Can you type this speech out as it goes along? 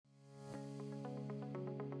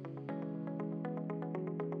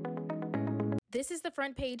This is the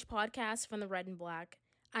Front Page podcast from the Red and Black.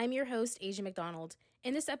 I'm your host, Asya McDonald.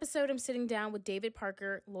 In this episode, I'm sitting down with David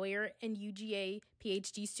Parker, lawyer and UGA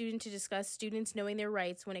PhD student, to discuss students knowing their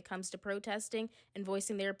rights when it comes to protesting and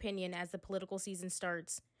voicing their opinion as the political season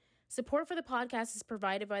starts. Support for the podcast is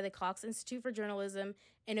provided by the Cox Institute for Journalism,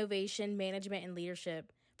 Innovation, Management, and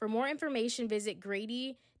Leadership. For more information, visit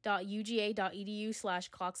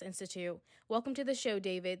grady.uga.edu/Cox Institute. Welcome to the show,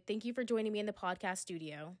 David. Thank you for joining me in the podcast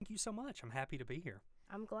studio. Thank you so much. I'm happy to be here.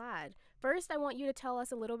 I'm glad. First, I want you to tell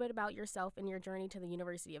us a little bit about yourself and your journey to the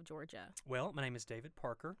University of Georgia. Well, my name is David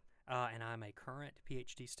Parker, and I'm a current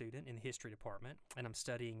PhD student in the history department, and I'm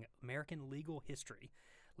studying American legal history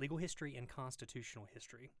and constitutional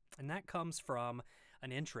history. And that comes from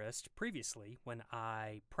an interest previously when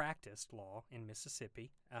I practiced law in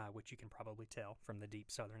Mississippi, which you can probably tell from the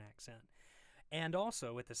deep Southern accent, and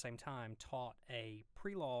also at the same time taught a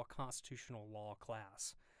pre-law constitutional law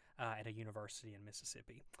class at a university in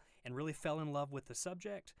Mississippi, and really fell in love with the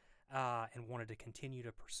subject and wanted to continue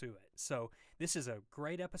to pursue it. So this is a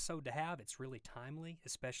great episode to have. It's really timely,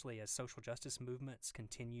 especially as social justice movements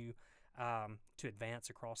continue to advance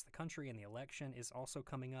across the country, and the election is also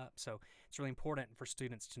coming up. So it's really important for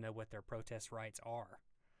students to know what their protest rights are.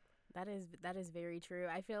 That is very true.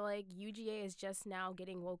 I feel like UGA is just now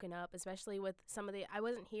getting woken up, especially with some of I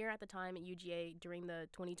wasn't here at the time at UGA during the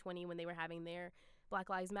 2020 when they were having their Black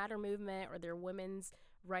Lives Matter movement or their women's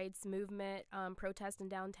rights movement protest in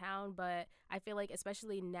downtown. But I feel like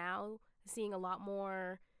especially now, seeing a lot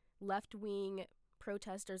more left-wing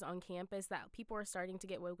protesters on campus, that people are starting to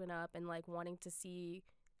get woken up and like wanting to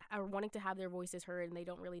have their voices heard, and they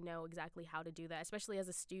don't really know exactly how to do that, especially as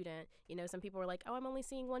a student. You know, some people are like, oh, I'm only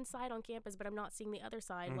seeing one side on campus, but I'm not seeing the other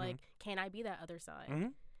side. Mm-hmm. Like, can I be that other side? Mm-hmm.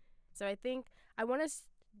 So I think I want us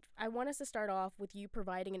to start off with you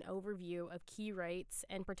providing an overview of key rights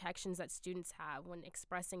and protections that students have when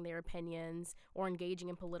expressing their opinions or engaging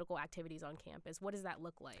in political activities on campus. What does that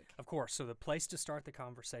look like? Of course. So the place to start the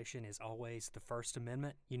conversation is always the First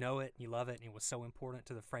Amendment. You know it, you love it, and it was so important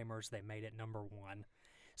to the framers, they made it number one.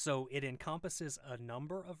 So it encompasses a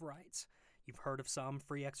number of rights. You've heard of some: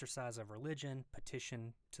 free exercise of religion,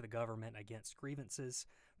 petition to the government against grievances,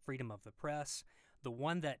 freedom of the press. The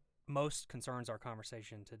one that most concerns our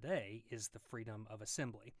conversation today is the freedom of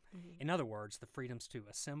assembly. Mm-hmm. In other words, the freedoms to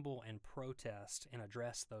assemble and protest and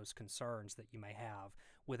address those concerns that you may have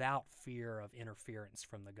without fear of interference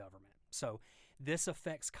from the government. So this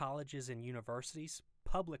affects colleges and universities,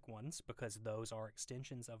 public ones, because those are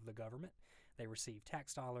extensions of the government. They receive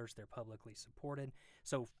tax dollars, they're publicly supported.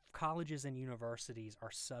 So colleges and universities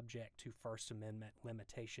are subject to First Amendment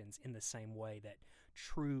limitations in the same way that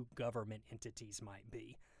true government entities might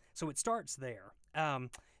be. So it starts there.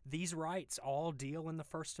 These rights all deal in the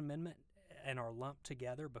First Amendment and are lumped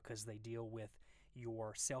together because they deal with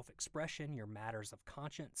your self-expression, your matters of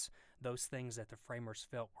conscience, those things that the framers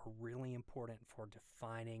felt were really important for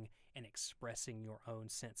defining and expressing your own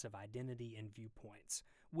sense of identity and viewpoints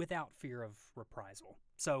without fear of reprisal.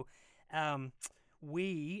 So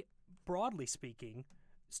we, broadly speaking,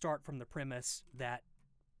 start from the premise that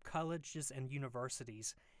colleges and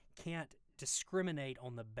universities can't discriminate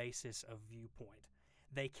on the basis of viewpoint.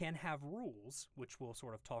 They can have rules, which we'll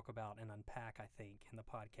sort of talk about and unpack, I think, in the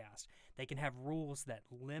podcast. They can have rules that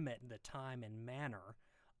limit the time and manner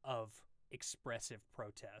of expressive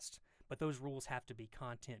protest, but those rules have to be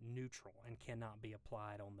content neutral and cannot be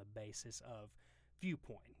applied on the basis of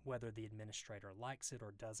viewpoint, whether the administrator likes it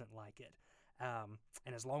or doesn't like it.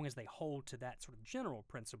 And as long as they hold to that sort of general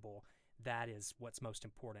principle, that is what's most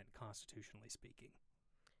important constitutionally speaking.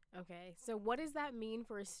 Okay, so what does that mean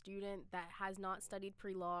for a student that has not studied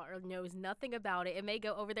pre-law or knows nothing about it? It may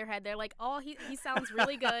go over their head. They're like, oh, he sounds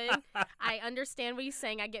really good. I understand what he's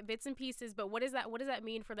saying. I get bits and pieces, but what does that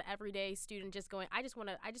mean for the everyday student just going, I just want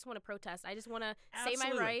to protest. I just want to say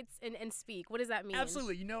my rights and speak. What does that mean?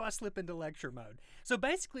 Absolutely. You know, I slip into lecture mode. So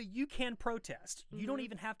basically, you can protest. You don't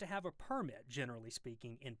even have to have a permit, generally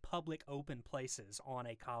speaking, in public open places on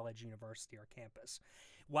a college, university, or campus.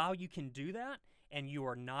 While you can do that, and you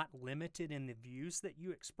are not limited in the views that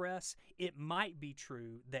you express, it might be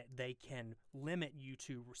true that they can limit you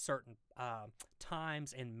to certain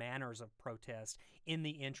times and manners of protest in the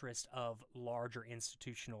interest of larger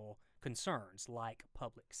institutional concerns like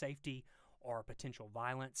public safety or potential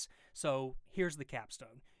violence. So here's the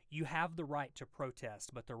capstone. You have the right to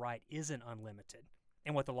protest, but the right isn't unlimited.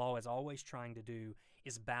 And what the law is always trying to do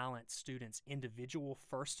is balance students' individual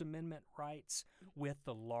First Amendment rights with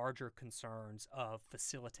the larger concerns of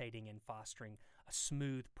facilitating and fostering a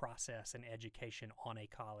smooth process and education on a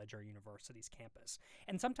college or university's campus.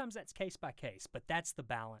 And sometimes that's case by case, but that's the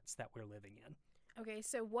balance that we're living in. Okay,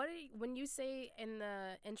 so when you say in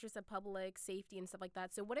the interest of public safety and stuff like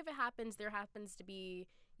that, so what if there happens to be,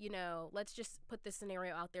 let's just put this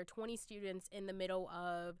scenario out there, 20 students in the middle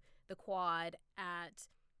of the quad at,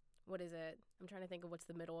 what is it? I'm trying to think of what's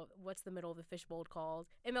the middle of the fishbowl called?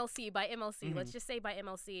 MLC, by MLC. Mm-hmm. Let's just say by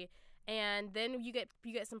MLC. And then you get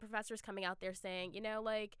some professors coming out there saying,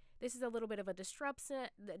 this is a little bit of a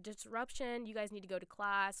disruption. You guys need to go to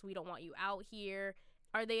class. We don't want you out here.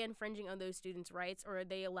 Are they infringing on those students' rights, or are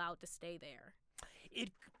they allowed to stay there?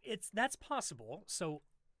 That's possible. So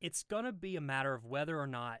it's going to be a matter of whether or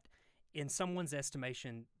not, in someone's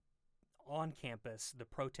estimation, on campus, the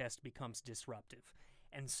protest becomes disruptive.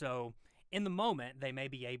 And so in the moment, they may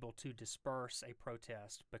be able to disperse a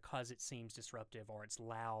protest because it seems disruptive or it's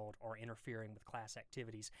loud or interfering with class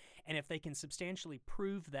activities. And if they can substantially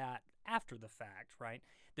prove that after the fact, right,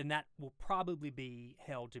 then that will probably be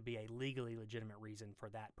held to be a legally legitimate reason for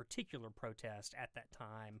that particular protest at that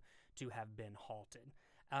time to have been halted.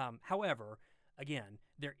 However, again,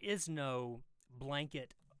 there is no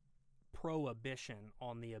blanket prohibition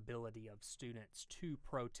on the ability of students to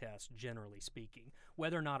protest, generally speaking.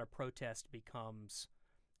 Whether or not a protest becomes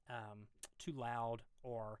too loud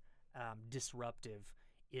or disruptive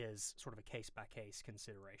is sort of a case-by-case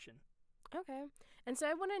consideration. Okay. And so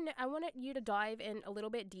I wanted you to dive in a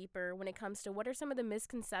little bit deeper when it comes to what are some of the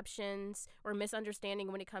misconceptions or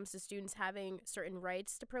misunderstanding when it comes to students having certain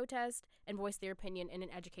rights to protest and voice their opinion in an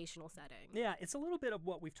educational setting. Yeah, it's a little bit of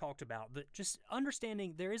what we've talked about. Just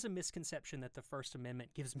understanding there is a misconception that the First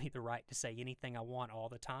Amendment gives me the right to say anything I want all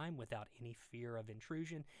the time without any fear of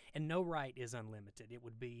intrusion, and no right is unlimited. It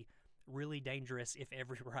would be really dangerous if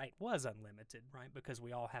every right was unlimited, right? Because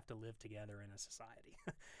we all have to live together in a society.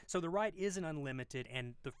 So the right isn't unlimited,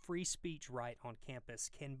 and the free speech right on campus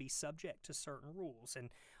can be subject to certain rules. And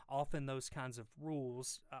often those kinds of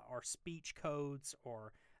rules are speech codes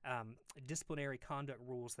or disciplinary conduct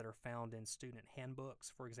rules that are found in student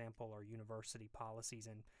handbooks, for example, or university policies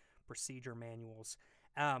and procedure manuals.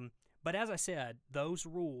 But as I said, those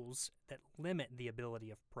rules that limit the ability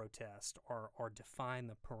of protest or define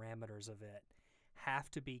the parameters of it have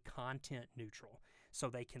to be content neutral. So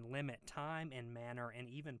they can limit time and manner and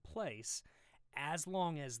even place as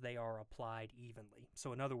long as they are applied evenly.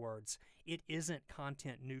 So in other words, it isn't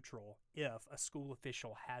content neutral if a school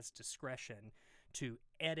official has discretion to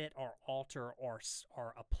edit or alter or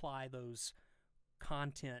apply those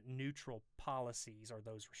content neutral policies or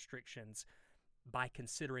those restrictions by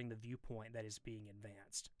considering the viewpoint that is being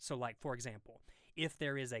advanced. So like, for example, if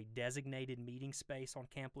there is a designated meeting space on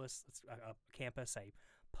campus,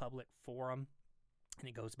 a public forum, and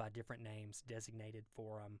it goes by different names, designated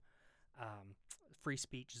forum, free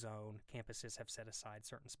speech zone, campuses have set aside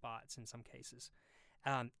certain spots in some cases.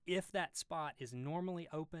 If that spot is normally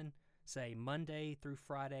open, say Monday through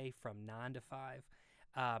Friday from 9 to 5,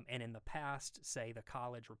 and in the past, say the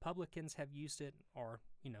college Republicans have used it, or,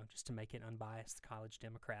 just to make it unbiased, the college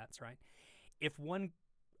Democrats, right? If one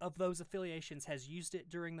of those affiliations has used it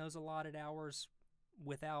during those allotted hours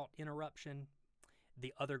without interruption,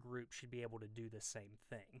 the other group should be able to do the same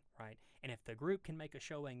thing, right? And if the group can make a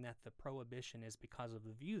showing that the prohibition is because of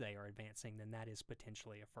the view they are advancing, then that is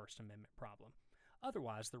potentially a First Amendment problem.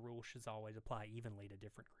 Otherwise, the rule should always apply evenly to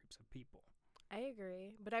different groups of people. I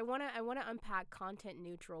agree, but I wanna unpack content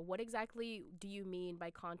neutral. What exactly do you mean by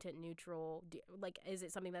content neutral? Is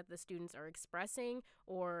it something that the students are expressing,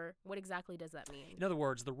 or what exactly does that mean? In other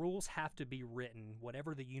words, the rules have to be written,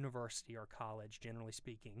 whatever the university or college, generally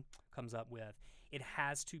speaking, comes up with. It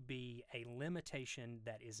has to be a limitation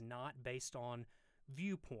that is not based on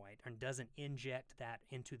viewpoint and doesn't inject that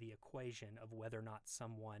into the equation of whether or not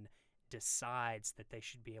someone decides that they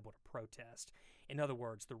should be able to protest. In other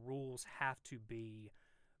words, the rules have to be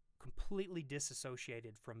completely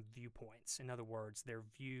disassociated from viewpoints. In other words, their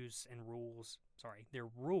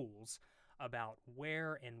rules about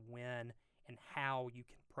where and when and how you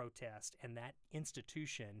can protest, and that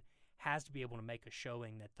institution has to be able to make a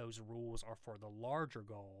showing that those rules are for the larger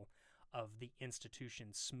goal of the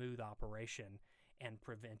institution's smooth operation and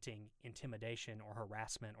preventing intimidation or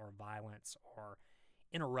harassment or violence or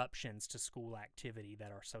interruptions to school activity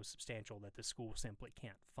that are so substantial that the school simply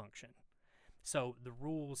can't function. So the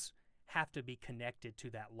rules have to be connected to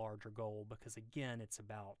that larger goal because, again, it's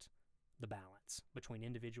about the balance between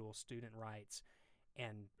individual student rights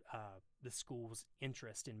and the school's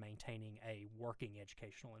interest in maintaining a working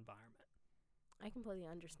educational environment. I completely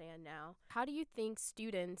understand now. How do you think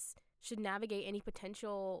students should navigate any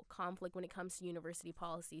potential conflict when it comes to university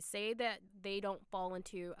policy. Say that they don't fall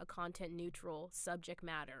into a content neutral subject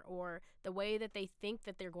matter, or the way that they think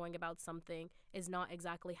that they're going about something is not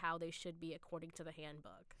exactly how they should be according to the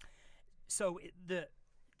handbook. So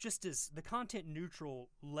just as the content neutral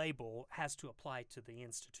label has to apply to the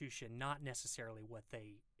institution, not necessarily what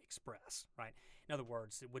they express, right? In other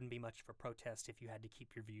words, it wouldn't be much of a protest if you had to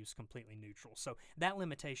keep your views completely neutral. So that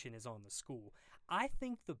limitation is on the school. I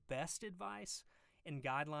think the best advice and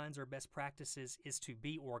guidelines or best practices is to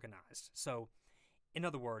be organized. So in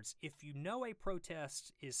other words, if you know a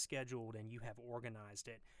protest is scheduled and you have organized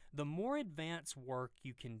it, the more advanced work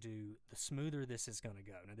you can do, the smoother this is going to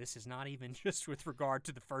go. Now, this is not even just with regard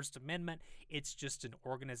to the First Amendment, it's just an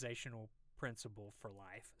organizational principle for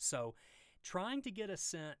life. So, trying to get a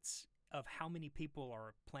sense of how many people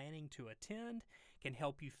are planning to attend can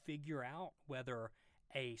help you figure out whether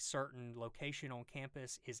a certain location on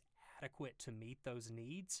campus is adequate to meet those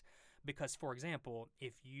needs. Because, for example,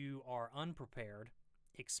 if you are unprepared,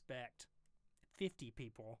 expect 50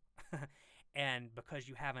 people, and because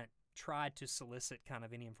you haven't tried to solicit kind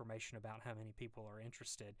of any information about how many people are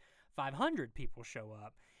interested, 500 people show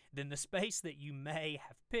up, then the space that you may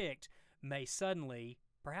have picked may suddenly,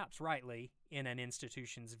 perhaps rightly, in an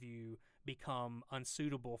institution's view, become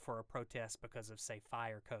unsuitable for a protest because of, say,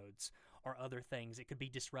 fire codes or other things. It could be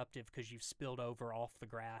disruptive because you've spilled over off the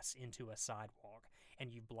grass into a sidewalk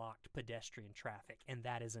and you've blocked pedestrian traffic, and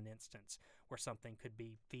that is an instance where something could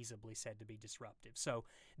be feasibly said to be disruptive. So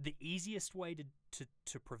the easiest way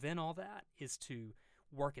to prevent all that is to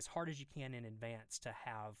work as hard as you can in advance to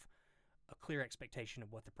have a clear expectation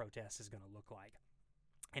of what the protest is going to look like.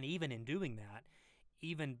 And even in doing that,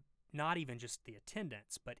 not even just the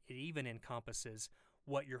attendance, but it even encompasses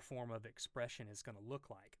what your form of expression is going to look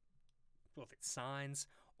like. Well, if it's signs,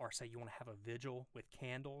 or say you want to have a vigil with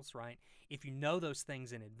candles, right? If you know those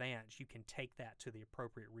things in advance, you can take that to the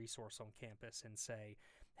appropriate resource on campus and say,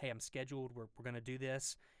 hey, I'm scheduled, we're going to do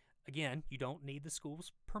this. Again, you don't need the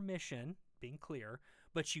school's permission, being clear,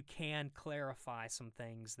 but you can clarify some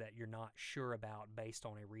things that you're not sure about based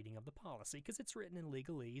on a reading of the policy, because it's written in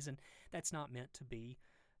legalese, and that's not meant to be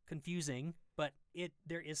confusing, but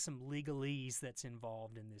there is some legalese that's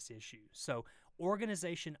involved in this issue. So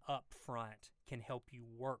organization up front can help you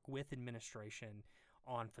work with administration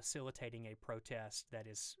on facilitating a protest that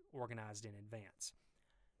is organized in advance.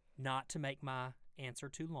 Not to make my answer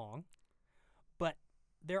too long, but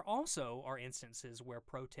there also are instances where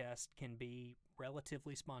protest can be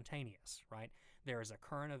relatively spontaneous, right? There is a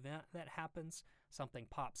current event that happens, something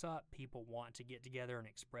pops up, people want to get together and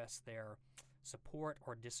express their support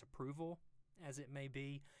or disapproval, as it may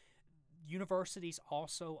be. Universities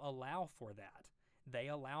also allow for that. They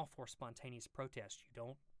allow for spontaneous protest. You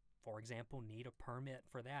don't, for example, need a permit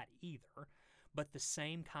for that either, but the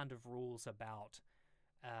same kind of rules about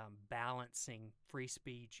balancing free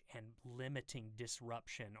speech and limiting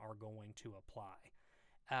disruption are going to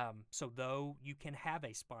apply. So though you can have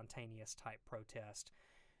a spontaneous type protest,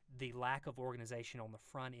 the lack of organization on the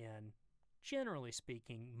front end, generally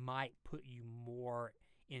speaking, might put you more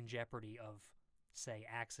in jeopardy of, say,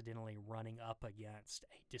 accidentally running up against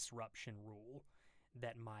a disruption rule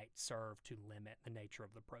that might serve to limit the nature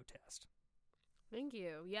of the protest. Thank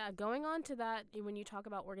you. Yeah, going on to that, when you talk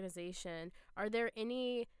about organization, are there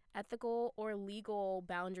any ethical or legal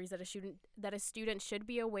boundaries that a student should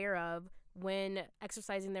be aware of when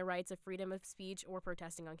exercising their rights of freedom of speech or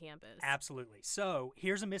protesting on campus? Absolutely. So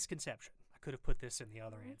here's a misconception. I could have put this in the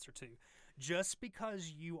other answer too. Just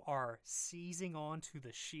because you are seizing onto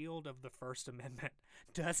the shield of the First Amendment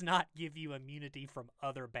does not give you immunity from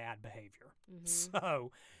other bad behavior. Mm-hmm.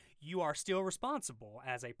 So you are still responsible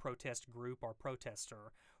as a protest group or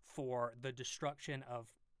protester for the destruction of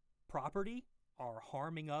property or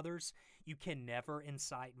harming others. You can never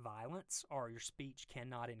incite violence, or your speech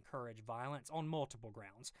cannot encourage violence on multiple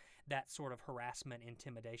grounds. That sort of harassment,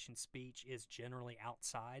 intimidation speech is generally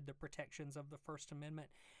outside the protections of the First Amendment.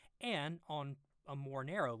 And on a more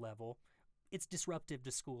narrow level, it's disruptive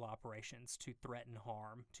to school operations to threaten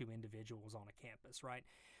harm to individuals on a campus, right?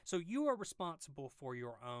 So you are responsible for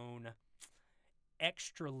your own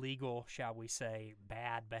extra legal, shall we say,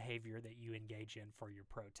 bad behavior that you engage in for your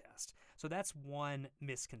protest. So that's one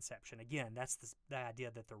misconception. Again, that's the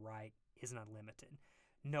idea that the right is unlimited.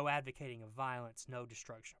 No advocating of violence, no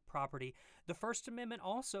destruction of property. The First Amendment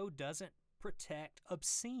also doesn't protect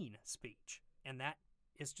obscene speech, and that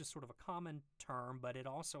is just sort of a common term, but it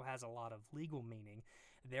also has a lot of legal meaning.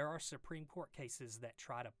 There are Supreme Court cases that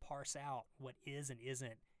try to parse out what is and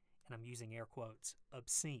isn't, and I'm using air quotes,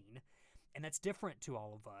 obscene. And that's different to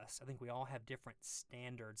all of us. I think we all have different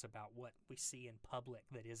standards about what we see in public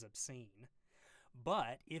that is obscene.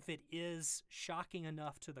 But if it is shocking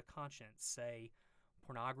enough to the conscience, say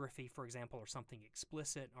pornography, for example, or something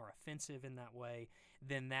explicit or offensive in that way,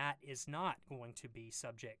 then that is not going to be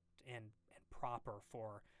subject and proper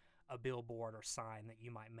for a billboard or sign that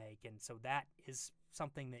you might make. And so that is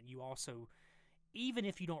something that you also, even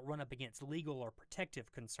if you don't run up against legal or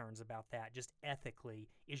protective concerns about that, just ethically,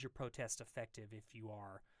 is your protest effective if you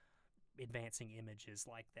are advancing images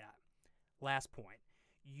like that? Last point,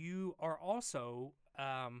 you are also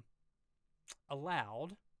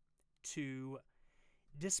allowed to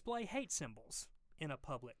display hate symbols in a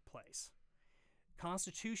public place.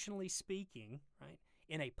 Constitutionally speaking, right,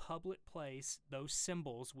 in a public place, those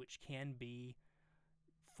symbols, which can be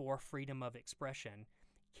for freedom of expression,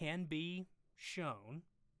 can be shown.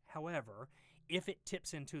 However, if it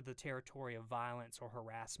tips into the territory of violence or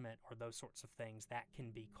harassment or those sorts of things, that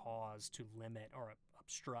can be cause to limit or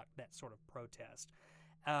obstruct that sort of protest.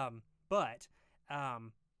 But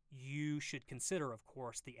you should consider, of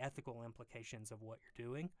course, the ethical implications of what you're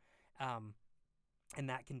doing, and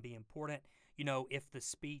that can be important. You know, if the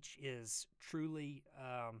speech is truly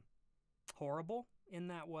horrible in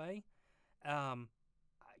that way,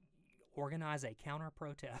 organize a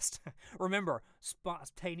counter-protest. Remember,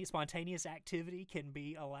 spontaneous activity can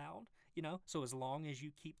be allowed, you know, so as long as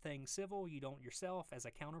you keep things civil, you don't yourself, as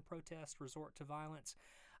a counter-protest, resort to violence.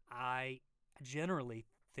 I generally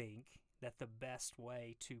think that the best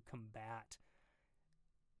way to combat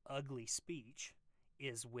ugly speech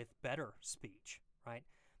is with better speech, right?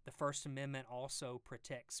 The First Amendment also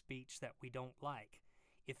protects speech that we don't like.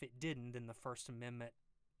 If it didn't, then the First Amendment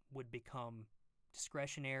would become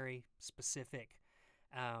discretionary, specific,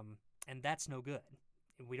 and that's no good.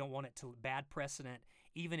 We don't want it to bad precedent,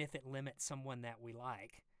 even if it limits someone that we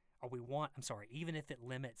like, even if it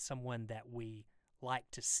limits someone that we like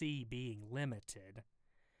to see being limited,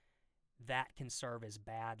 that can serve as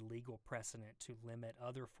bad legal precedent to limit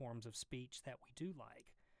other forms of speech that we do like.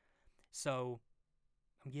 So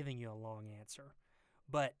I'm giving you a long answer,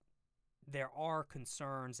 but there are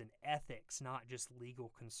concerns in ethics, not just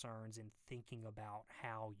legal concerns, in thinking about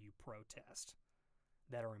how you protest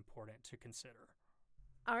that are important to consider.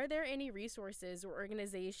 Are there any resources or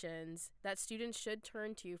organizations that students should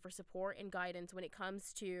turn to for support and guidance when it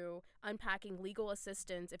comes to unpacking legal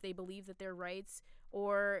assistance if they believe that their rights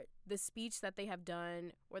or the speech that they have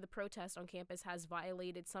done or the protest on campus has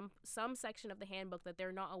violated some section of the handbook that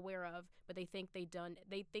they're not aware of, but they think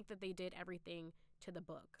that they did everything to the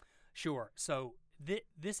book? Sure. So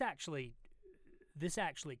this actually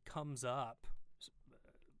comes up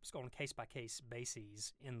on case-by-case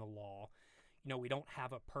basis in the law. You know, we don't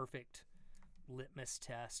have a perfect litmus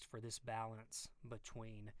test for this balance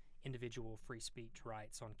between individual free speech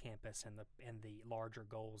rights on campus and the larger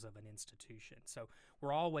goals of an institution. So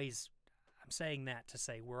I'm saying that to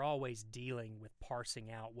say we're always dealing with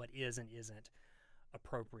parsing out what is and isn't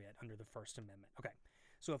appropriate under the First Amendment. Okay,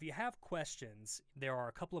 so if you have questions, there are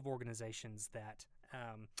a couple of organizations that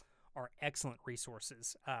are excellent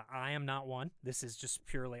resources. I am not one. This is just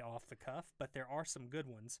purely off the cuff, but there are some good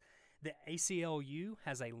ones. The ACLU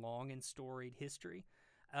has a long and storied history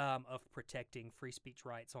of protecting free speech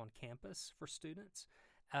rights on campus for students.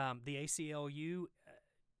 The ACLU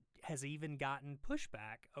has even gotten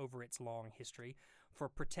pushback over its long history for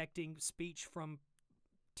protecting speech from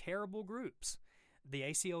terrible groups. The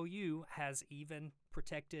ACLU has even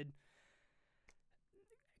protected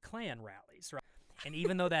Klan rallies, right? And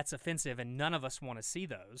even though that's offensive and none of us want to see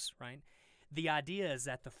those, right? The idea is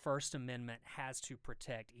that the First Amendment has to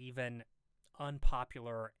protect even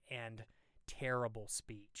unpopular and terrible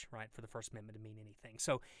speech, right, for the First Amendment to mean anything.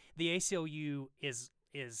 So the ACLU is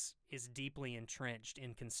deeply entrenched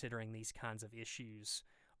in considering these kinds of issues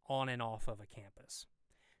on and off of a campus.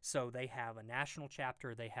 So they have a national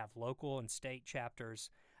chapter, they have local and state chapters.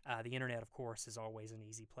 The internet, of course, is always an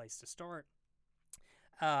easy place to start.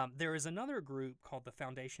 There is another group called the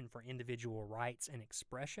Foundation for Individual Rights and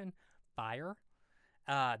Expression, FIRE,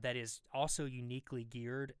 that is also uniquely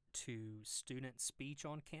geared to student speech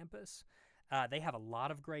on campus. They have a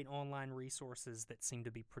lot of great online resources that seem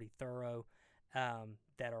to be pretty thorough,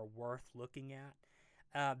 that are worth looking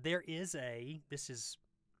at. This is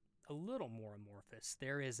a little more amorphous.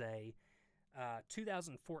 There is a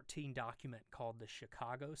 2014 document called the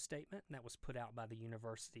Chicago Statement that was put out by the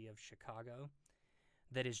University of Chicago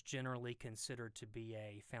that is generally considered to be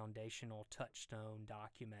a foundational touchstone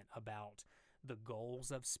document about the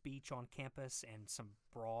goals of speech on campus and some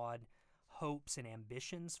broad hopes and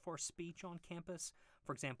ambitions for speech on campus.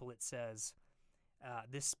 For example, it says,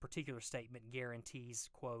 This particular statement guarantees,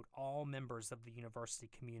 quote, all members of the university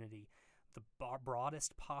community the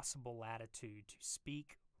broadest possible latitude to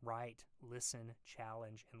speak, write, listen,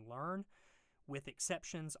 challenge, and learn, with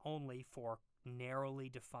exceptions only for narrowly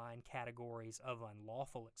defined categories of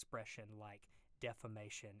unlawful expression like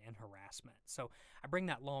defamation and harassment. So I bring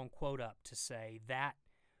that long quote up to say that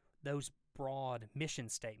those broad mission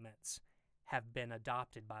statements have been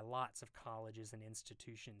adopted by lots of colleges and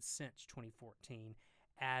institutions since 2014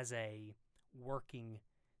 as a working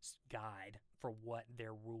guide for what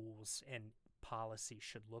their rules and policy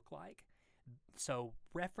should look like. So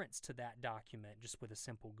reference to that document, just with a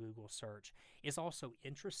simple Google search, is also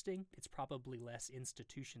interesting. It's probably less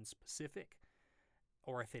institution specific,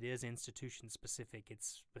 or if it is institution specific,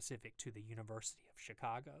 it's specific to the University of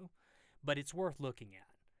Chicago, but it's worth looking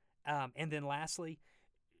at. And then lastly,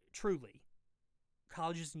 truly,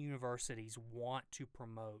 colleges and universities want to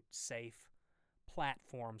promote safe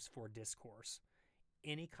platforms for discourse.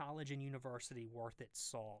 Any college and university worth its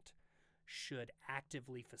salt should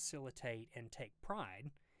actively facilitate and take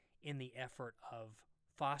pride in the effort of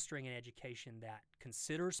fostering an education that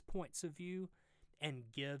considers points of view and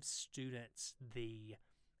gives students the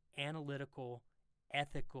analytical,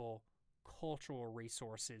 ethical, cultural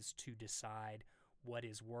resources to decide what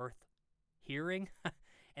is worth hearing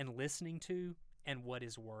and listening to and what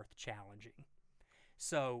is worth challenging.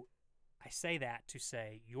 So I say that to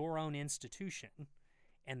say your own institution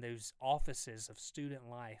and those offices of student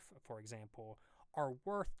life, for example, are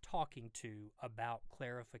worth talking to about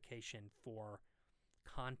clarification for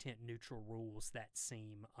content-neutral rules that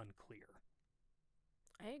seem unclear.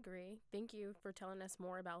 I agree. Thank you for telling us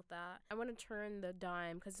more about that. I want to turn the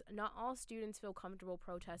dime because not all students feel comfortable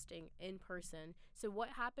protesting in person. So what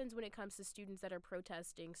happens when it comes to students that are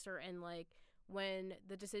protesting certain, like, when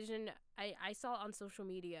the decision, I saw on social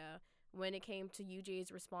media, when it came to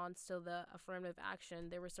UGA's response to the affirmative action,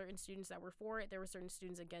 there were certain students that were for it, there were certain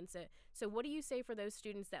students against it. So what do you say for those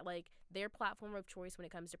students that, like, their platform of choice when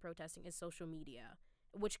it comes to protesting is social media,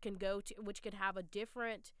 which can have a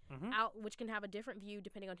different which can have a different view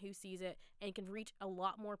depending on who sees it and can reach a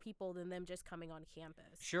lot more people than them just coming on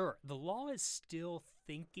campus? Sure. The law is still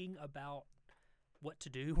thinking about what to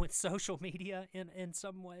do with social media in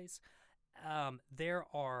some ways. There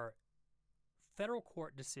are federal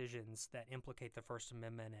court decisions that implicate the First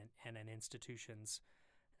Amendment and an institution's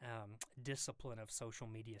discipline of social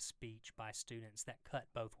media speech by students that cut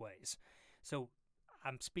both ways. So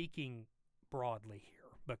I'm speaking broadly here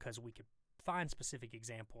because we could find specific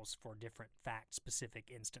examples for different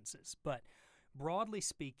fact-specific instances. But broadly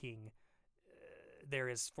speaking, there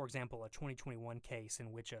is, for example, a 2021 case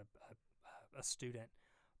in which a student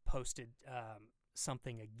posted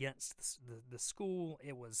something against the school.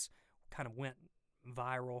 It was kind of went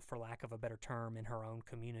viral, for lack of a better term, in her own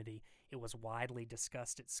community. It was widely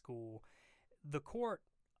discussed at school. The court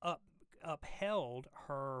upheld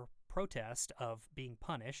her protest of being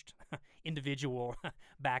punished, individual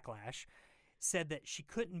backlash, said that she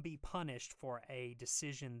couldn't be punished for a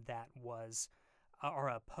decision that was, or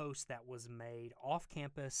a post that was made off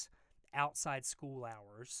campus, outside school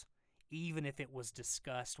hours, even if it was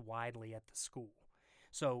discussed widely at the school.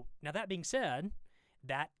 So, now that being said,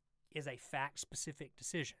 that is a fact-specific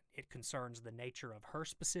decision. It concerns the nature of her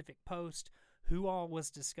specific post, who all was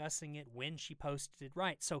discussing it, when she posted it,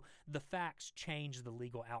 right? So the facts change the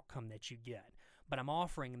legal outcome that you get. But I'm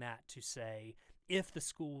offering that to say, if the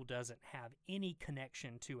school doesn't have any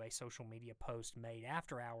connection to a social media post made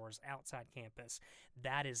after hours outside campus,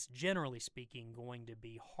 that is, generally speaking, going to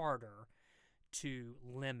be harder to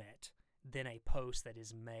limit than a post that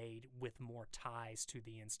is made with more ties to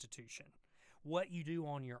the institution. What you do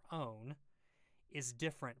on your own is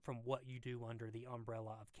different from what you do under the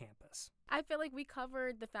umbrella of campus. I feel like we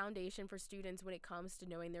covered the foundation for students when it comes to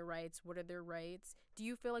knowing their rights. What are their rights? Do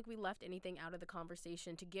you feel like we left anything out of the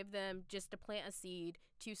conversation to give them, just to plant a seed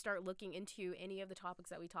to start looking into any of the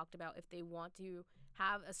topics that we talked about if they want to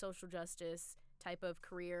have a social justice type of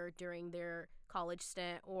career during their college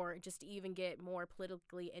stint, or just to even get more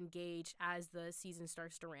politically engaged as the season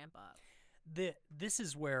starts to ramp up? This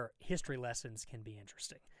is where history lessons can be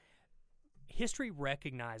interesting. History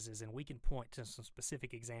recognizes, and we can point to some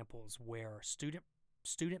specific examples where student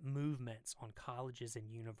movements on colleges and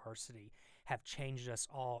university have changed us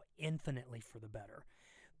all infinitely for the better.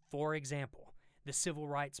 For example, the civil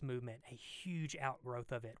rights movement, a huge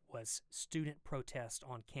outgrowth of it was student protest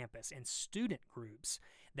on campus and student groups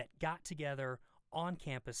that got together on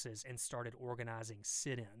campuses and started organizing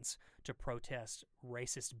sit-ins to protest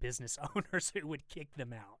racist business owners who would kick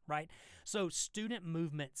them out, right? So student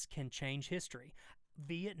movements can change history.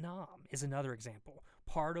 Vietnam is another example.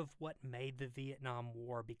 Part of what made the Vietnam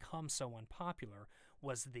War become so unpopular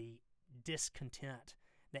was the discontent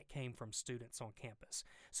that came from students on campus.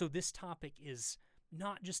 So this topic is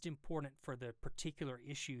not just important for the particular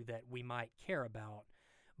issue that we might care about,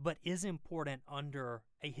 but is important under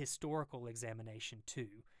a historical examination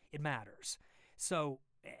too. It matters. So,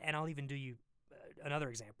 and I'll even do you another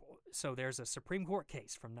example. So there's a Supreme Court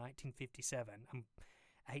case from 1957.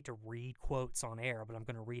 I hate to read quotes on air, but I'm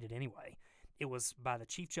going to read it anyway. It was by the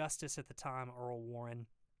Chief Justice at the time, Earl Warren,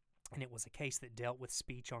 and it was a case that dealt with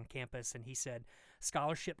speech on campus, and he said,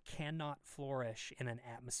 scholarship cannot flourish in an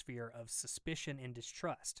atmosphere of suspicion and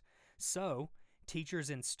distrust. So, teachers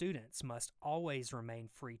and students must always remain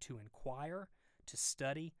free to inquire, to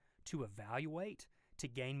study, to evaluate, to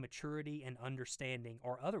gain maturity and understanding,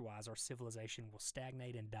 or otherwise our civilization will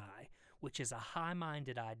stagnate and die, which is a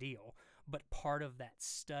high-minded ideal, but part of that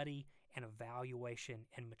study and evaluation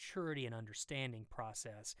and maturity and understanding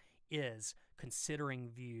process is considering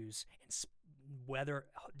views and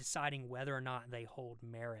deciding whether or not they hold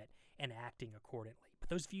merit and acting accordingly. But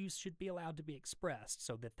those views should be allowed to be expressed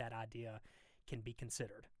so that that idea can be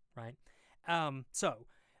considered, right? So,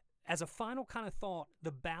 as a final kind of thought,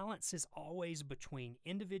 the balance is always between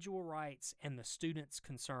individual rights and the student's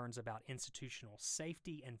concerns about institutional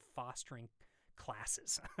safety and fostering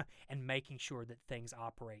classes and making sure that things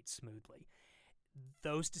operate smoothly.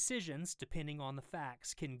 Those decisions, depending on the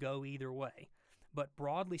facts, can go either way. But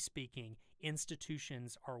broadly speaking,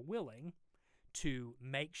 institutions are willing to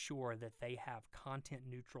make sure that they have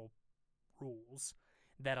content-neutral rules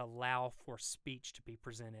that allow for speech to be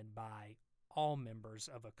presented by all members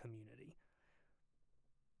of a community.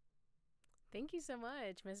 Thank you so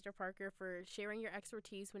much, Mr. Parker, for sharing your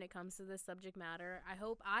expertise when it comes to this subject matter. I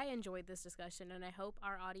hope I enjoyed this discussion, and I hope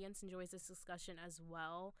our audience enjoys this discussion as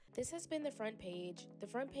well. This has been The Front Page. The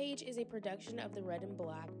Front Page is a production of the Red and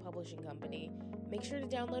Black Publishing Company. Make sure to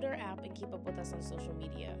download our app and keep up with us on social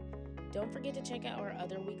media. Don't forget to check out our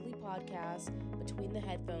other weekly podcast, Between the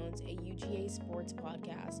Headphones, a UGA sports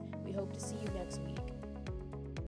podcast. We hope to see you next week.